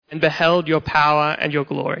and beheld your power and your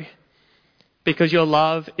glory. Because your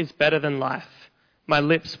love is better than life, my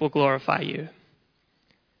lips will glorify you.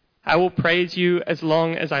 I will praise you as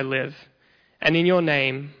long as I live, and in your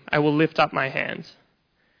name I will lift up my hands.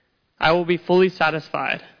 I will be fully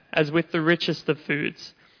satisfied, as with the richest of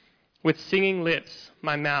foods. With singing lips,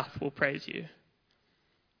 my mouth will praise you.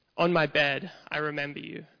 On my bed, I remember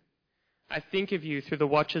you. I think of you through the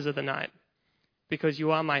watches of the night, because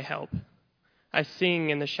you are my help. I sing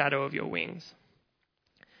in the shadow of your wings.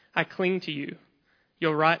 I cling to you.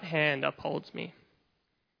 Your right hand upholds me.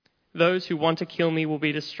 Those who want to kill me will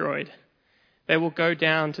be destroyed. They will go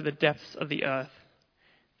down to the depths of the earth.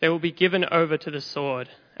 They will be given over to the sword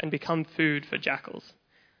and become food for jackals.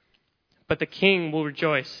 But the king will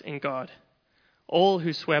rejoice in God. All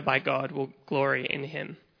who swear by God will glory in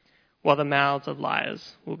him, while the mouths of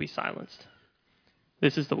liars will be silenced.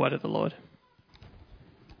 This is the word of the Lord.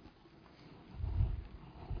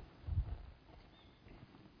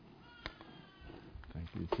 Thank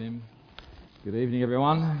you, Tim. Good evening,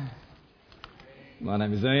 everyone. My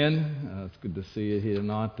name is Ian. It's good to see you here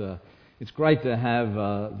tonight. It's great to have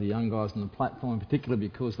the young guys on the platform, particularly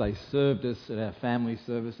because they served us at our family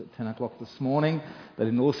service at 10 o'clock this morning. They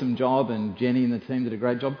did an awesome job, and Jenny and the team did a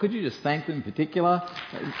great job. Could you just thank them in particular?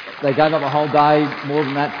 They gave up a whole day, more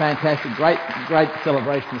than that. Fantastic. Great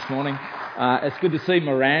celebration this morning. It's good to see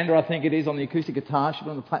Miranda, I think it is, on the acoustic guitar. She's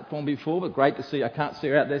been on the platform before, but great to see. I can't see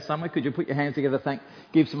her out there somewhere. Could you put your hands together,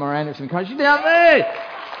 give some Miranda some encouragement? She's down there!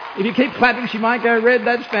 If you keep clapping, she might go red.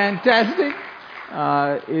 That's fantastic.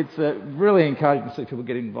 It's really encouraging to see people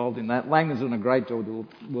get involved in that. Langman's doing a great job with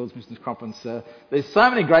the World's Missions Conference. There's so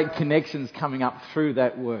many great connections coming up through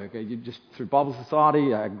that work. Just through Bible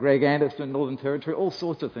Society, Greg Anderson, Northern Territory, all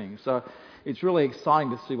sorts of things. So it's really exciting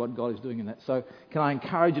to see what God is doing in that. So can I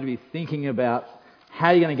encourage you to be thinking about how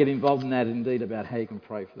you're going to get involved in that, and indeed about how you can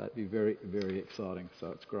pray for that. It'd be very, very exciting. So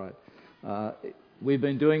it's great. We've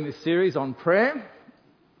been doing this series on prayer,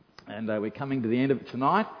 and we're coming to the end of it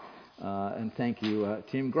tonight. And thank you,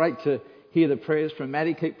 Tim. Great to hear the prayers from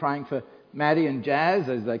Maddie. Keep praying for Maddie and Jazz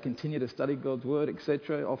as they continue to study God's Word,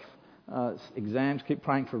 etc. Off exams. Keep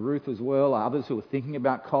praying for Ruth as well. Others who are thinking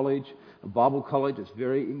about college, a Bible college. It's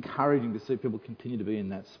very encouraging to see people continue to be in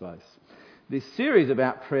that space. This series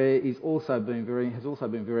about prayer has also been very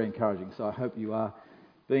encouraging. So I hope you are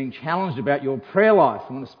being challenged about your prayer life.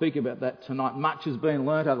 I want to speak about that tonight. Much has been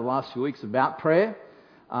learnt over the last few weeks about prayer.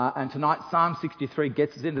 And tonight, Psalm 63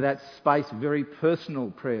 gets us into that space, very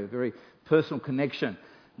personal prayer, very personal connection.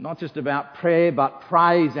 Not just about prayer, but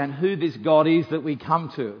praise and who this God is that we come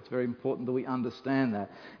to. It's very important that we understand that.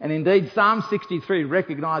 And indeed, Psalm 63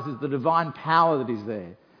 recognises the divine power that is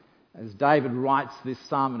there, as David writes this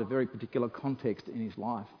psalm in a very particular context in his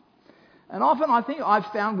life. And often I think I've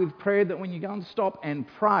found with prayer that when you go and stop and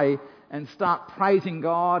pray and start praising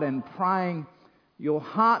God and praying, your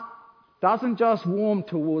heart doesn't just warm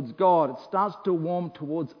towards God, it starts to warm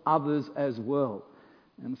towards others as well.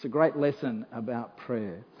 And it's a great lesson about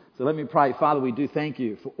prayer. So let me pray. Father, we do thank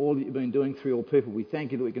you for all that you've been doing through your people. We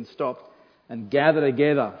thank you that we can stop and gather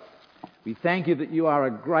together. We thank you that you are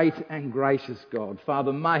a great and gracious God.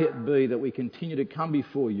 Father, may it be that we continue to come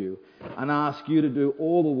before you and ask you to do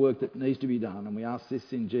all the work that needs to be done. And we ask this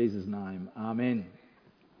in Jesus' name. Amen.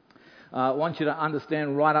 I want you to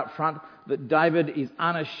understand right up front that David is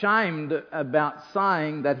unashamed about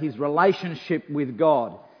saying that his relationship with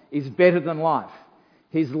God is better than life.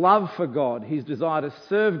 His love for God, his desire to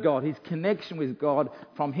serve God, his connection with God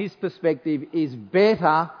from his perspective is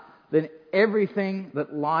better than everything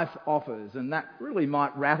that life offers. And that really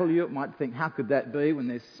might rattle you. It might think, how could that be when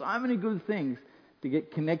there's so many good things to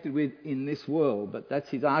get connected with in this world? But that's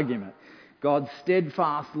his argument. God's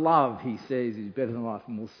steadfast love, he says, is better than life,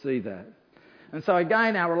 and we'll see that. And so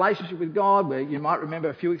again, our relationship with God, where you might remember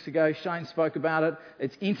a few weeks ago, Shane spoke about it.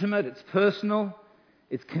 It's intimate, it's personal,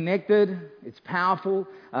 it's connected, it's powerful.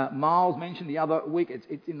 Miles mentioned the other week, it's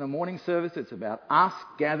in the morning service, it's about us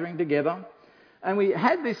gathering together. And we've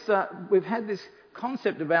had this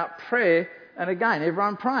concept about prayer, and again,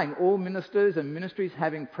 everyone praying, all ministers and ministries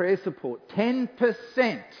having prayer support.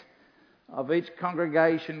 10% of each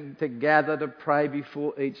congregation to gather to pray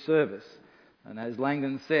before each service. And as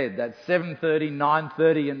Langdon said, that's 7:30,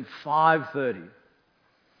 9:30 and 5:30.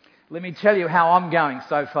 Let me tell you how I'm going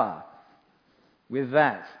so far with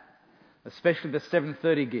that, especially the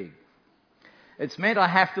 7:30 gig. It's meant I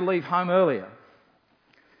have to leave home earlier.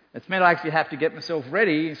 It's meant I actually have to get myself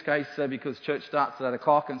ready in case, because church starts at 8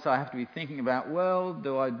 o'clock, and so I have to be thinking about, well,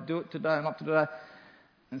 do I do it today or not today?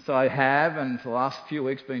 And so I have, and for the last few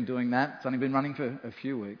weeks been doing that. It's only been running for a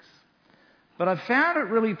few weeks. But I found it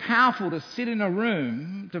really powerful to sit in a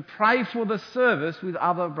room to pray for the service with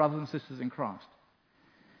other brothers and sisters in Christ.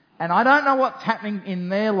 And I don't know what's happening in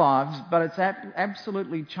their lives, but it's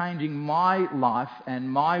absolutely changing my life and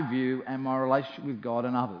my view and my relationship with God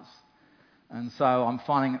and others. And so I'm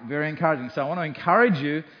finding it very encouraging. So I want to encourage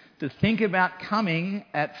you to think about coming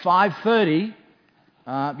at 5:30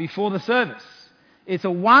 before the service. It's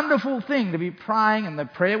a wonderful thing to be praying, and the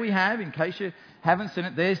prayer we have, in case you haven't seen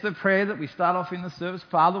it, there's the prayer that we start off in the service.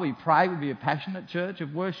 Father, we pray we'll be a passionate church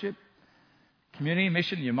of worship, community and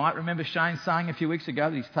mission. You might remember Shane saying a few weeks ago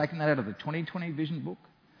that he's taken that out of the 2020 vision book.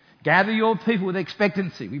 Gather your people with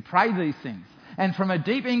expectancy. We pray these things. And from a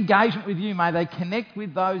deep engagement with you, may they connect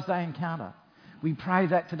with those they encounter. We pray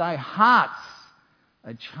that today. Hearts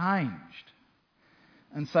are changed.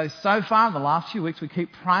 And so far in the last few weeks, we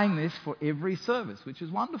keep praying this for every service, which is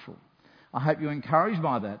wonderful. I hope you're encouraged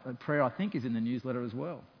by that. That prayer, I think, is in the newsletter as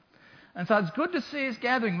well. And so it's good to see us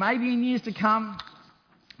gathering, maybe in years to come,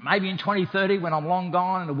 maybe in 2030 when I'm long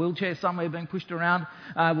gone in a wheelchair somewhere being pushed around,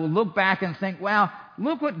 we'll look back and think, wow,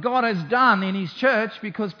 look what God has done in His church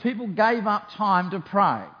because people gave up time to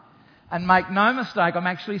pray. And make no mistake, I'm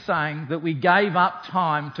actually saying that we gave up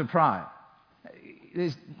time to pray.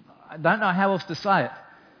 I don't know how else to say it.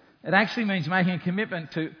 It actually means making a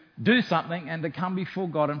commitment to do something and to come before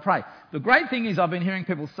God and pray. The great thing is I've been hearing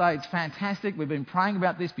people say it's fantastic. We've been praying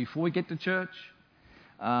about this before we get to church.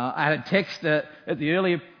 I had a text at the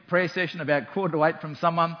earlier prayer session about 7:45 from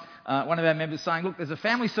someone, one of our members saying, look, there's a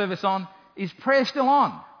family service on. Is prayer still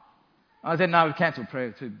on? I said, no, we've cancelled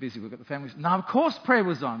prayer. Too busy. We've got the families. No, of course prayer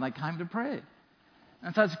was on. They came to prayer.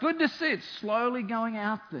 And so it's good to see it slowly going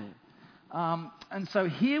out there. And so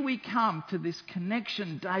here we come to this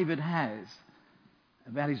connection David has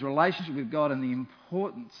about his relationship with God and the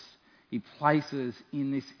importance he places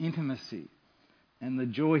in this intimacy and the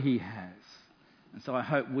joy he has. And so I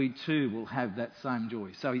hope we too will have that same joy.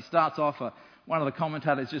 So he starts off, one of the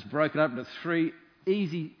commentators just broke it up into 3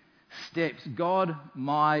 easy steps. God,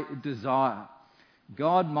 my desire.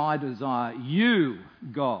 God, my desire. You,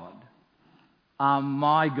 God, are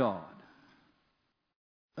my God.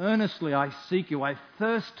 Earnestly I seek you. I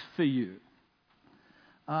thirst for you.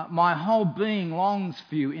 My whole being longs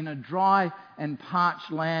for you in a dry and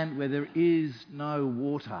parched land where there is no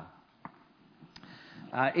water.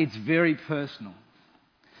 It's very personal.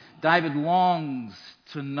 David longs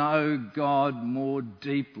to know God more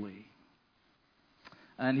deeply.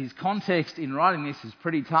 And his context in writing this is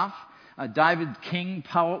pretty tough. David, king,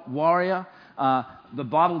 poet, warrior. The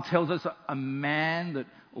Bible tells us a man that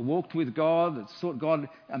walked with God, that sought God,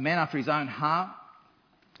 a man after his own heart.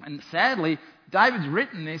 And sadly, David's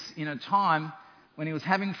written this in a time when he was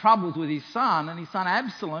having troubles with his son, and his son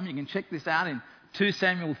Absalom, you can check this out in 2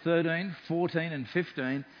 Samuel 13, 14 and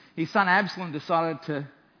 15, his son Absalom decided to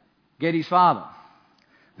get his father.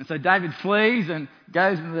 And so David flees and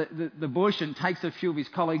goes into the bush and takes a few of his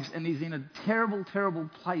colleagues, and he's in a terrible, terrible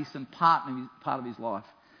place and part of his life.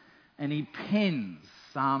 And he pens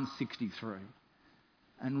Psalm 63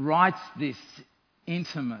 and writes this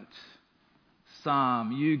intimate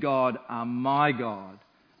psalm. You, God, are my God.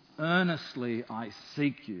 Earnestly I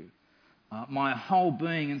seek you. My whole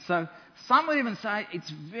being. And so some would even say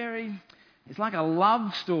it's like a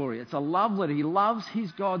love story. It's a love letter. He loves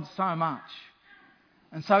his God so much.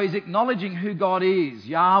 And so he's acknowledging who God is,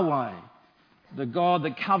 Yahweh, the God,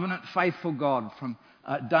 the covenant faithful God from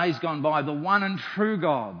days gone by, the one and true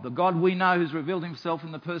God, the God we know who's revealed himself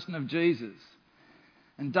in the person of Jesus.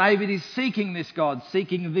 And David is seeking this God,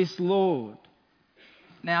 seeking this Lord.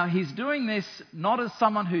 Now, he's doing this not as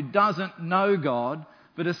someone who doesn't know God,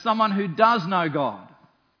 but as someone who does know God.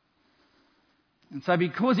 And so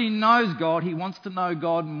because he knows God, he wants to know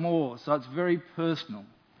God more. So it's very personal.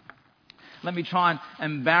 Let me try and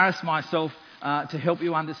embarrass myself to help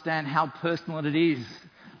you understand how personal it is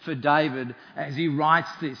for David as he writes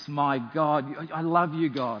this. My God, I love you,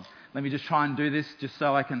 God. Let me just try and do this just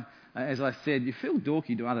so I can, as I said, you feel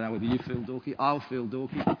dorky. I don't know whether you feel dorky. I'll feel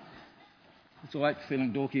dorky. It's all right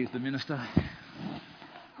feeling dorky as the minister.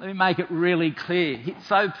 Let me make it really clear. It's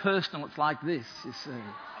so personal, it's like this, you see.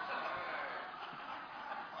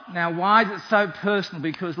 Now, why is it so personal?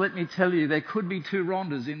 Because let me tell you, there could be 2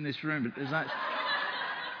 Rhondas in this room, but there's no...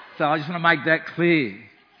 So I just want to make that clear.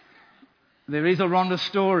 There is a Rhonda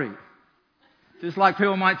story. Just like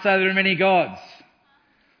people might say there are many gods.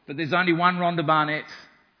 But there's only one Rhonda Barnett.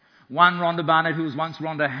 One Rhonda Barnett who was once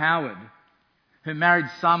Rhonda Howard, who married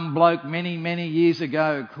some bloke many, many years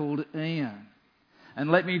ago called Ian. And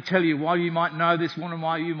let me tell you, why you might know this woman,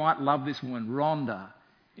 why you might love this woman, Rhonda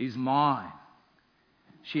is mine.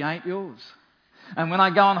 She ain't yours. And when I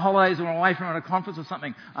go on holidays or away from a conference or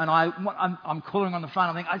something, and I'm calling on the phone,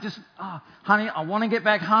 I think, honey, I want to get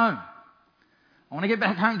back home. I want to get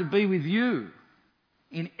back home to be with you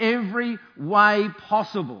in every way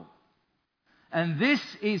possible. And this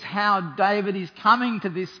is how David is coming to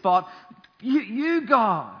this spot. You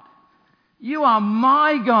God, you are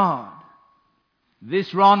my God. This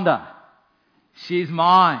Rhonda, she's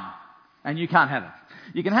mine. And you can't have it.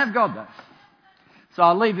 You can have God though. So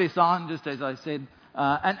I'll leave this on, just as I said.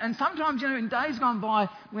 And sometimes, in days gone by,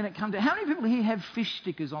 when it comes to... How many people here have fish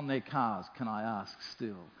stickers on their cars, can I ask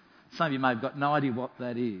still? Some of you may have got no idea what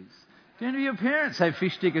that is. Do any of your parents have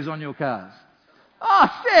fish stickers on your cars?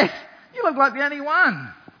 Oh, Seth, you look like the only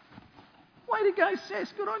one. Way to go,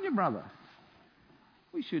 Seth. Good on you, brother.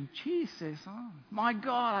 We should cheer Seth on. My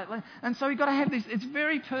God. And so we've got to have this. It's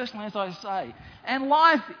very personal, as I say. And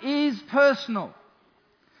life is personal.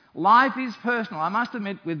 Life is personal. I must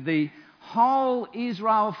admit, with the whole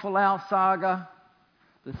Israel-Folau saga,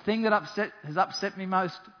 the thing that has upset me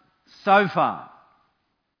most so far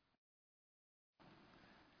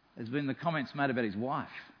has been the comments made about his wife.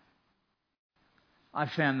 I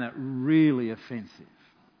found that really offensive.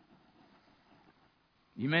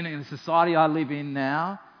 You mean in the society I live in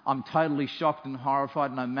now, I'm totally shocked and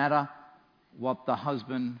horrified no matter what the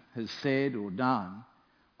husband has said or done,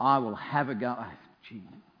 I will have a go. Gee.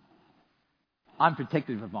 I'm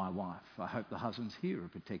protective of my wife. I hope the husbands here are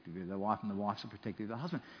protective of their wife and the wives are protective of the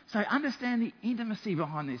husband. So understand the intimacy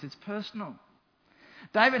behind this. It's personal.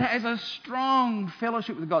 David has a strong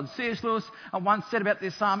fellowship with God. C.S. Lewis once said about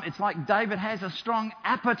this psalm, it's like David has a strong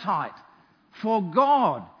appetite for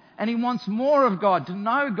God. And he wants more of God, to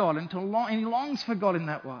know God, and he longs for God in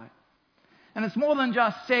that way. And it's more than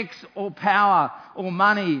just sex or power or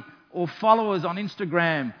money or followers on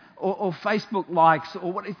Instagram or Facebook likes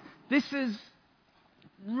or what. This is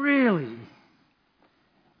really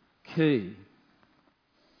key.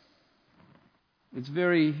 It's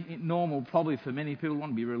very normal probably for many people who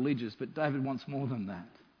want to be religious, but David wants more than that.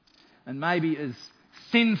 And maybe as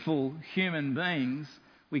sinful human beings,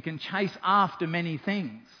 we can chase after many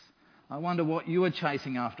things. I wonder what you are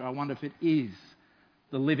chasing after. I wonder if it is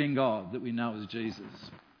the living God that we know as Jesus.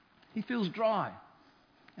 He feels dry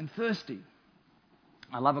and thirsty.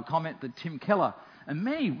 I love a comment that Tim Keller and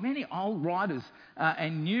many old writers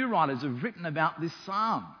and new writers have written about this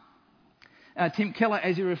psalm. Tim Keller,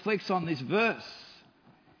 as he reflects on this verse,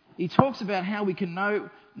 he talks about how we can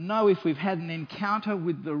know if we've had an encounter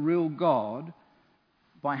with the real God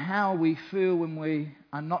by how we feel when we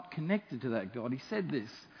are not connected to that God. He said this,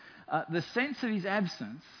 the sense of his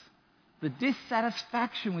absence, the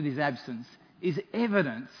dissatisfaction with his absence is an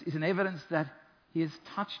evidence that he has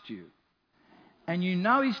touched you. And you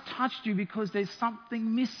know he's touched you because there's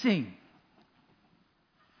something missing.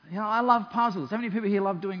 I love puzzles. How many people here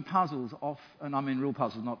love doing puzzles and I mean real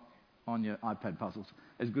puzzles, not on your iPad puzzles,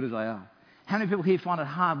 as good as they are? How many people here find it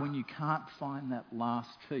hard when you can't find that last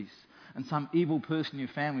piece and some evil person in your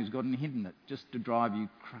family has got an hint in it just to drive you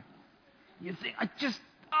crazy? You think,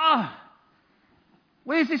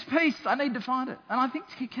 where's this piece? I need to find it. And I think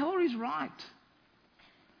Keller is right.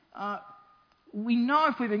 We know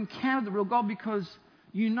if we've encountered the real God because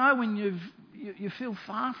you know when you feel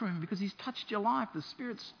far from him because he's touched your life. The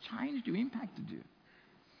Spirit's changed you, impacted you.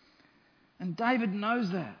 And David knows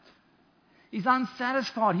that. He's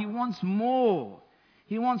unsatisfied. He wants more.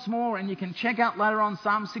 He wants more. And you can check out later on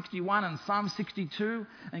Psalm 61 and Psalm 62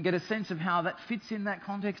 and get a sense of how that fits in that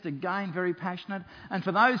context. Again, very passionate. And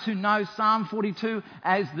for those who know Psalm 42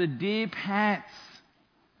 as the deer pants,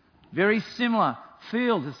 very similar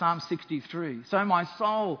feel to Psalm 63. So my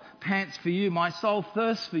soul pants for you. My soul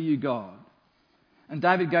thirsts for you, God. And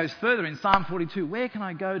David goes further in Psalm 42. Where can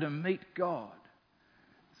I go to meet God?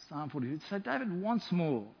 Psalm 42. So David wants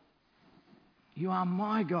more. You are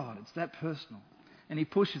my God. It's that personal. And he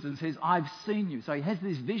pushes and says, I've seen you. So he has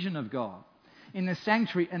this vision of God in the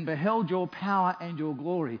sanctuary and beheld your power and your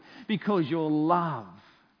glory because your love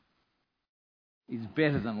is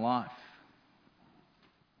better than life.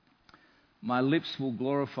 My lips will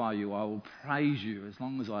glorify you. I will praise you as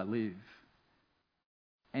long as I live.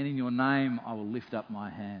 And in your name I will lift up my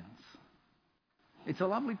hands. It's a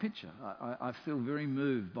lovely picture. I feel very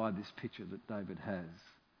moved by this picture that David has.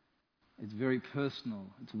 It's very personal.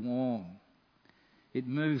 It's warm. It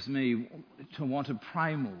moves me to want to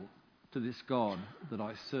pray more to this God that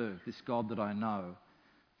I serve, this God that I know,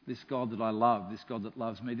 this God that I love, this God that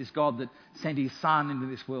loves me, this God that sent his Son into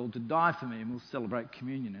this world to die for me, and we'll celebrate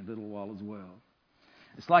communion in a little while as well.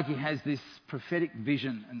 It's like he has this prophetic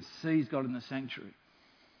vision and sees God in the sanctuary.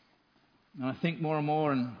 And I think more and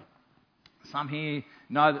more, and Some here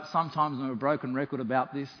know that sometimes I'm a broken record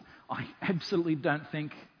about this. I absolutely don't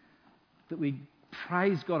think that we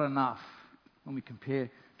praise God enough when we compare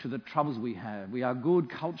to the troubles we have. We are good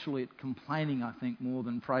culturally at complaining, I think, more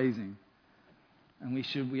than praising. And we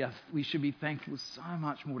should be thankful so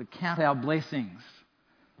much more. To count our blessings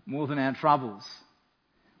more than our troubles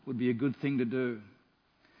would be a good thing to do.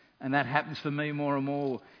 And that happens for me more and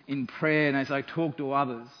more in prayer and as I talk to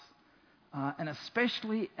others. And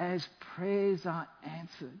especially as prayers are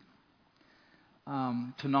answered.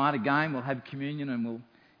 Tonight again we'll have communion and we'll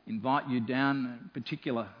invite you down, a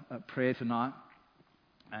particular prayer tonight.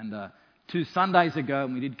 And 2 Sundays ago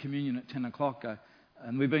we did communion at 10 o'clock.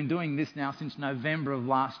 And we've been doing this now since November of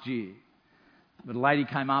last year. But a lady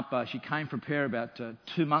came up, she came for prayer about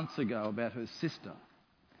 2 months ago about her sister.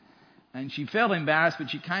 And she felt embarrassed, but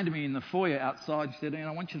she came to me in the foyer outside and said,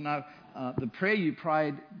 I want you to know, the prayer you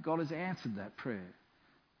prayed, God has answered that prayer.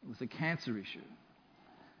 It was a cancer issue.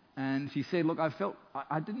 And she said, look,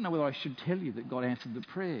 I didn't know whether I should tell you that God answered the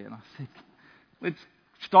prayer. And I said, let's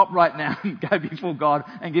stop right now and go before God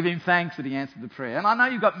and give him thanks that he answered the prayer. And I know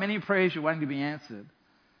you've got many prayers you're waiting to be answered,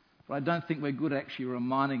 but I don't think we're good at actually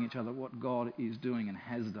reminding each other what God is doing and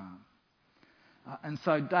has done. And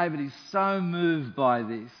so David is so moved by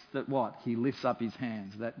this that what? He lifts up his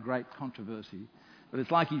hands, that great controversy. But it's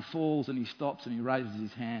like he falls and he stops and he raises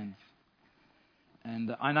his hands.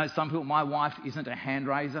 And I know some people, my wife isn't a hand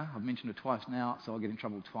raiser. I've mentioned it twice now, so I'll get in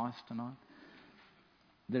trouble twice tonight.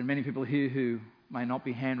 There are many people here who may not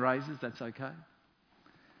be hand raisers, that's okay.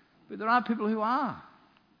 But there are people who are.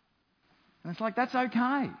 And it's like, that's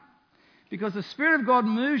okay. Because the Spirit of God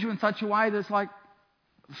moves you in such a way that it's like,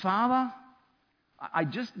 Father, I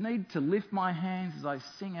just need to lift my hands as I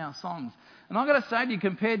sing our songs. And I've got to say to you,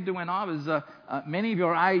 compared to when I was many of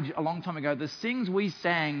your age a long time ago, the things we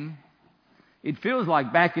sang, it feels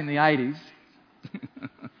like back in the 80s.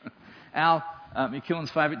 Al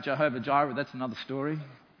McKillen's favourite, Jehovah Jireh, that's another story.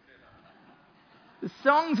 The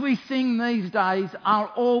songs we sing these days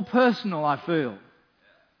are all personal, I feel.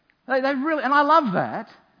 They really, and I love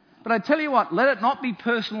that. But I tell you what, let it not be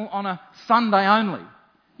personal on a Sunday only.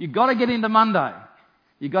 You've got to get into Monday.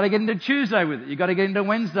 You've got to get into Tuesday with it. You've got to get into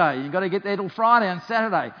Wednesday. You've got to get there till Friday and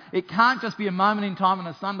Saturday. It can't just be a moment in time on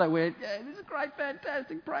a Sunday where, yeah, this is great,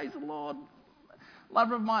 fantastic, praise the Lord,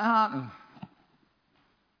 lover of my heart.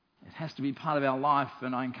 It has to be part of our life,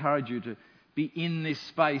 and I encourage you to be in this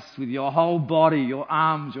space with your whole body, your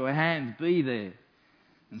arms, your hands, be there.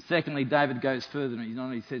 And secondly, David goes further, and he not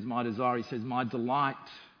only says my desire, he says my delight.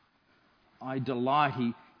 I delight.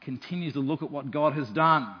 He continues to look at what God has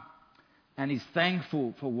done. And he's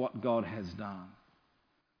thankful for what God has done.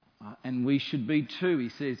 And we should be too. He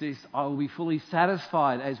says this, I will be fully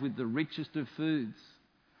satisfied as with the richest of foods.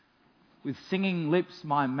 With singing lips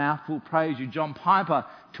my mouth will praise you. John Piper,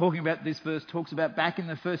 talking about this verse, talks about back in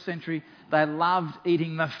the first century, they loved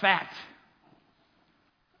eating the fat.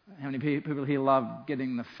 How many people here love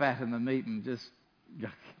getting the fat and the meat and just...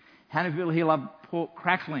 How many people here love pork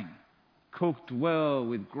crackling? Cooked well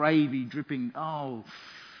with gravy dripping. Oh...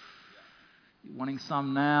 You're wanting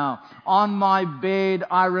some now. On my bed,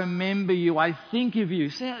 I remember you. I think of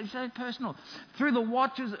you. So personal. Through the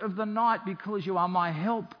watches of the night, because you are my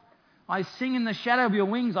help. I sing in the shadow of your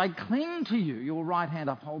wings. I cling to you. Your right hand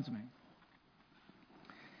upholds me.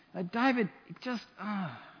 David,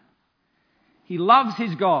 he loves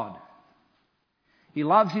his God. He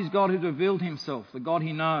loves his God who's revealed himself, the God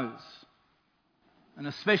he knows. And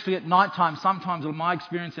especially at night time, sometimes my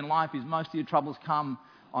experience in life is most of your troubles come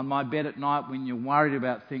on my bed at night when you're worried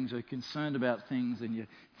about things or concerned about things and you're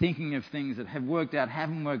thinking of things that have worked out,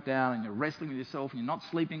 haven't worked out, and you're wrestling with yourself and you're not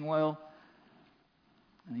sleeping well.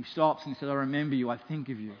 And he stops and he says, I remember you, I think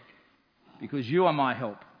of you, because you are my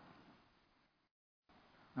help.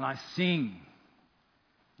 And I sing,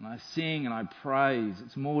 and I praise.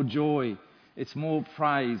 It's more joy, it's more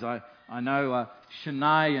praise. I know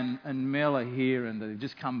Shanae and Mel are here, and they've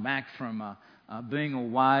just come back from being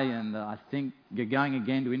away, and I think you're going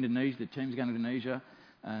again to Indonesia. The team's going to Indonesia.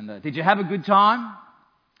 And did you have a good time?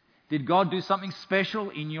 Did God do something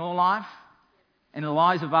special in your life and the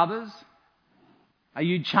lives of others? Are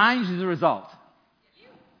you changed as a result?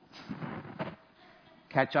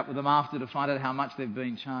 Catch up with them after to find out how much they've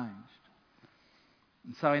been changed.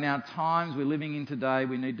 And so in our times we're living in today,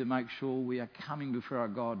 we need to make sure we are coming before our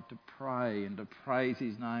God to pray and to praise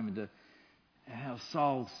his name and to have our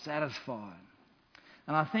souls satisfied.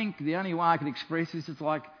 And I think the only way I could express this is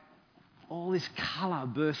like all this colour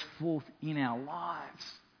bursts forth in our lives.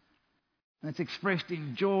 And it's expressed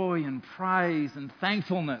in joy and praise and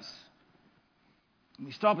thankfulness. And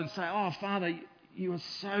we stop and say, oh, Father, you are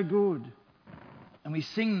so good. And we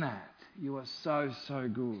sing that. You are so, so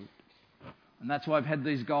good. And that's why I've had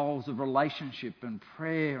these goals of relationship and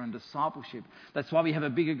prayer and discipleship. That's why we have a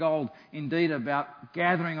bigger goal indeed about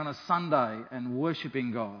gathering on a Sunday and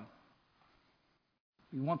worshipping God.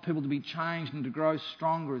 We want people to be changed and to grow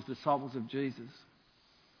stronger as disciples of Jesus.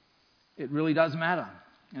 It really does matter,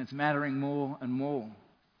 and it's mattering more and more.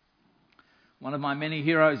 One of my many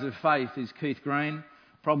heroes of faith is Keith Green,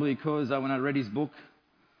 probably because when I read his book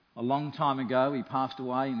a long time ago, he passed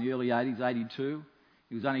away in the early 80s, 82.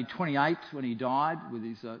 He was only 28 when he died with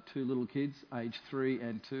his two little kids, aged 3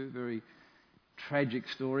 and 2. Very tragic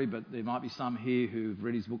story, but there might be some here who've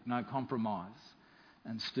read his book, No Compromise.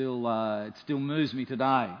 And it still moves me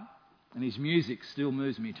today. And his music still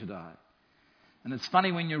moves me today. And it's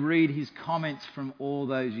funny when you read his comments from all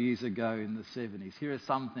those years ago in the 70s. Here are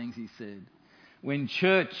some things he said. When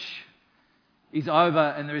church is over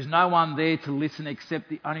and there is no one there to listen except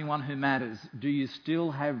the only one who matters, do you still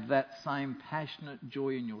have that same passionate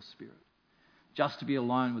joy in your spirit? Just to be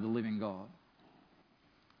alone with the living God.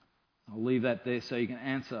 I'll leave that there so you can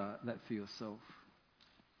answer that for yourself.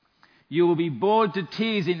 You will be bored to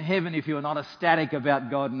tears in heaven if you are not ecstatic about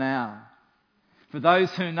God now. For those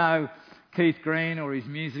who know Keith Green or his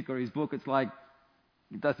music or his book, it's like,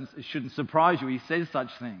 it shouldn't surprise you. He says such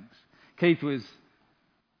things. Keith was,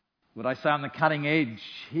 would I say, on the cutting edge.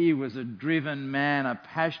 He was a driven man, a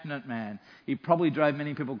passionate man. He probably drove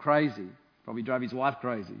many people crazy. Probably drove his wife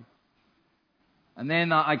crazy. And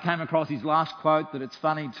then I came across his last quote that it's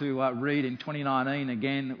funny to read in 2019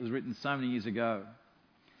 again. It was written so many years ago.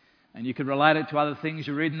 And you could relate it to other things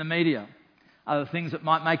you read in the media, other things that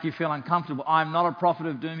might make you feel uncomfortable. I'm not a prophet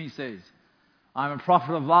of doom, he says. I'm a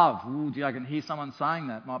prophet of love. Ooh, gee, I can hear someone saying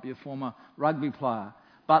that. Might be a former rugby player.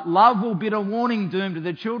 But love will bid a warning doom to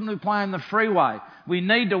the children who play on the freeway. We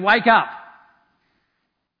need to wake up.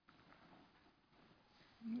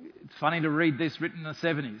 It's funny to read this written in the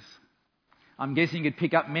 70s. I'm guessing you'd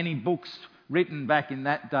pick up many books written back in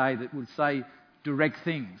that day that would say direct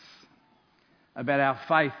things about our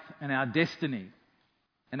faith and our destiny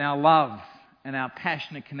and our love and our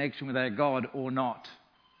passionate connection with our God or not.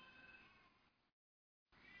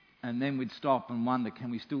 And then we'd stop and wonder,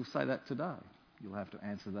 can we still say that today? You'll have to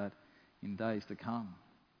answer that in days to come.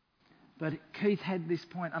 But Keith had this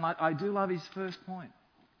point, and I do love his first point.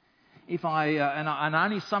 And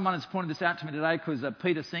only someone has pointed this out to me today because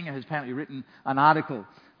Peter Singer has apparently written an article.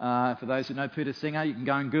 For those who know Peter Singer, you can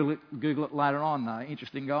go and Google it later on.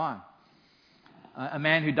 Interesting guy. A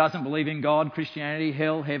man who doesn't believe in God, Christianity,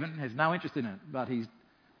 hell, heaven, has no interest in it. But he's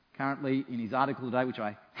currently, in his article today, which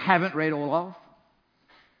I haven't read all of,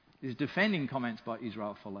 is defending comments by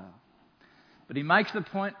Israel Folau. But he makes the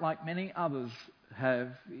point, like many others have,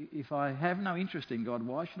 if I have no interest in God,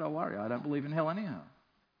 why should I worry? I don't believe in hell anyhow.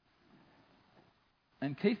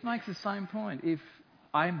 And Keith makes the same point. If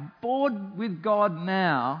I'm bored with God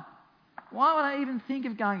now, why would I even think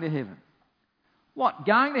of going to heaven? What?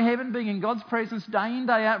 Going to heaven, being in God's presence day in,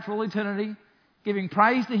 day out for all eternity, giving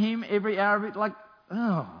praise to Him every hour of it, like,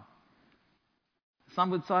 oh.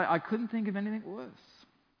 Some would say, I couldn't think of anything worse.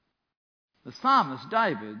 The psalmist,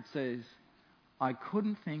 David, says, I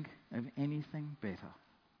couldn't think of anything better.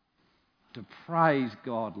 To praise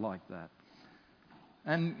God like that.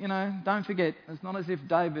 And, don't forget, it's not as if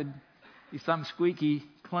David is some squeaky,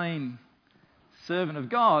 clean servant of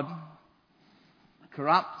God,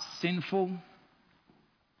 corrupt, sinful.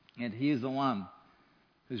 And here's the one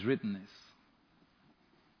who's written this.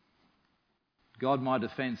 God, my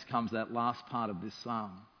defence, comes that last part of this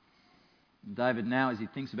psalm. And David now, as he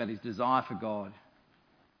thinks about his desire for God,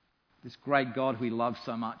 this great God who he loves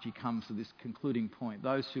so much, he comes to this concluding point.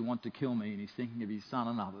 Those who want to kill me, and he's thinking of his son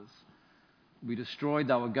and others, will be destroyed.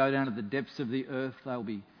 They will go down to the depths of the earth. They will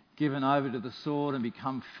be given over to the sword and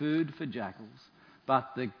become food for jackals. But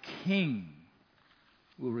the king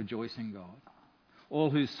will rejoice in God. All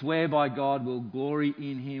who swear by God will glory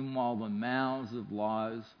in him, while the mouths of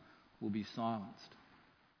liars will be silenced.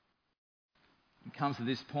 He comes to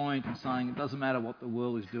this point and saying, it doesn't matter what the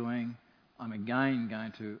world is doing, I'm again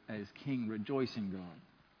going to, as king, rejoice in God.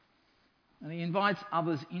 And he invites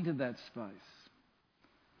others into that space.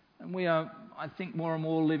 And we are, I think, more and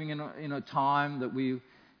more living in a time that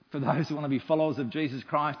for those who want to be followers of Jesus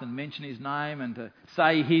Christ and mention his name and to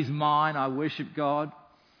say, he's mine, I worship God,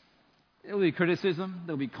 there will be criticism,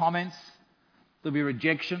 there will be comments, there will be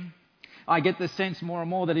rejection. I get the sense more and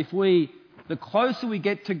more that the closer we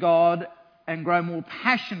get to God and grow more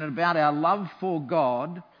passionate about our love for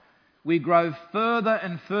God, we grow further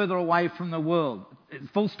and further away from the world.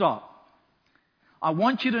 Full stop. I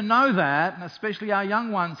want you to know that, and especially our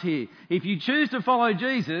young ones here. If you choose to follow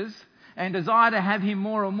Jesus, and desire to have him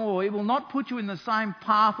more and more, it will not put you in the same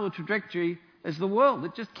path or trajectory as the world.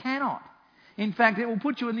 It just cannot. In fact, it will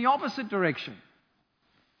put you in the opposite direction.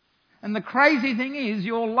 And the crazy thing is,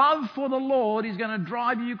 your love for the Lord is going to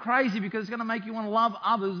drive you crazy, because it's going to make you want to love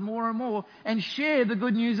others more and more and share the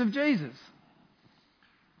good news of Jesus.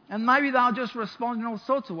 And maybe they'll just respond in all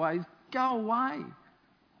sorts of ways. Go away.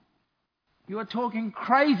 You are talking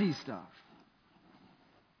crazy stuff.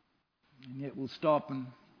 And yet we'll stop and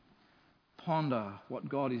ponder what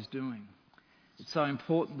God is doing. It's so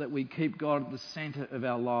important that we keep God at the centre of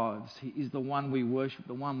our lives. He is the one we worship,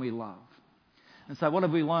 the one we love. And so what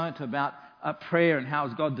have we learnt about prayer, and how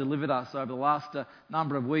has God delivered us over the last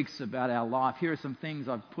number of weeks about our life? Here are some things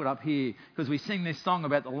I've put up here, because we sing this song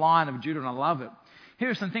about the Lion of Judah and I love it. Here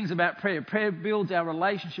are some things about prayer. Prayer builds our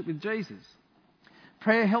relationship with Jesus.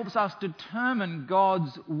 Prayer helps us determine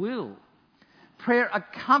God's will. Prayer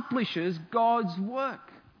accomplishes God's work.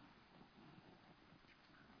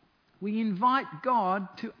 We invite God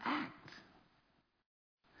to act.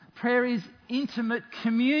 Prayer is intimate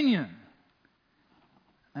communion.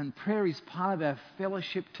 And prayer is part of our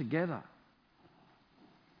fellowship together.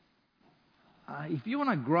 If you want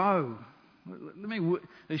to grow, let me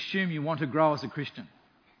assume you want to grow as a Christian.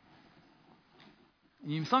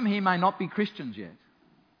 Some here may not be Christians yet.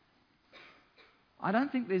 I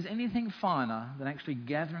don't think there's anything finer than actually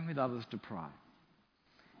gathering with others to pray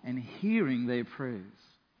and hearing their prayers,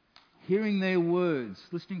 hearing their words,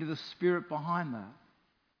 listening to the Spirit behind that.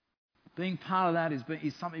 Being part of that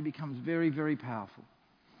is something that becomes very, very powerful.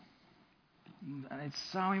 And it's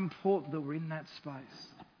so important that we're in that space,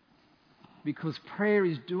 because prayer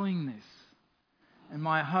is doing this. And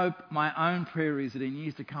my hope, my own prayer, is that in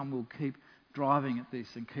years to come we'll keep driving at this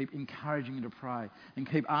and keep encouraging you to pray and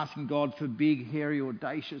keep asking God for big, hairy,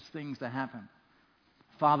 audacious things to happen.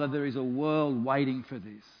 Father, there is a world waiting for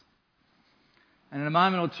this. And in a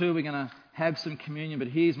moment or two we're going to have some communion, but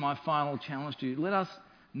here's my final challenge to you. Let us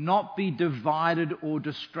not be divided or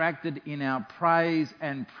distracted in our praise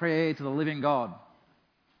and prayer to the living God.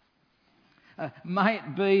 May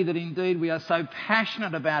it be that indeed we are so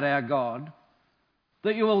passionate about our God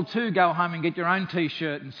that you will too go home and get your own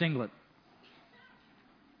t-shirt and singlet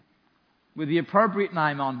with the appropriate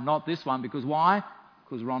name on, not this one, because why?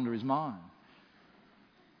 Because Rhonda is mine.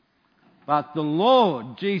 But the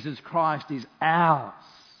Lord Jesus Christ is ours.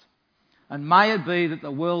 And may it be that the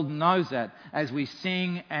world knows that as we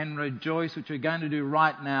sing and rejoice, which we're going to do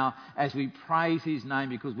right now, as we praise his name,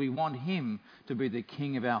 because we want him to be the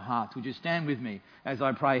King of our hearts. Would you stand with me as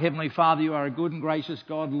I pray? Heavenly Father, you are a good and gracious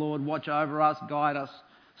God, Lord. Watch over us, guide us,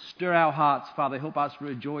 stir our hearts. Father, help us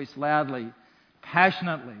rejoice loudly,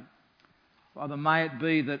 passionately. Father, may it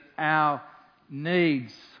be that our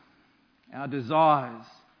needs, our desires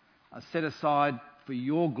are set aside for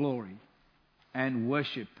your glory and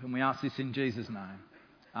worship. And we ask this in Jesus' name.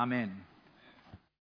 Amen.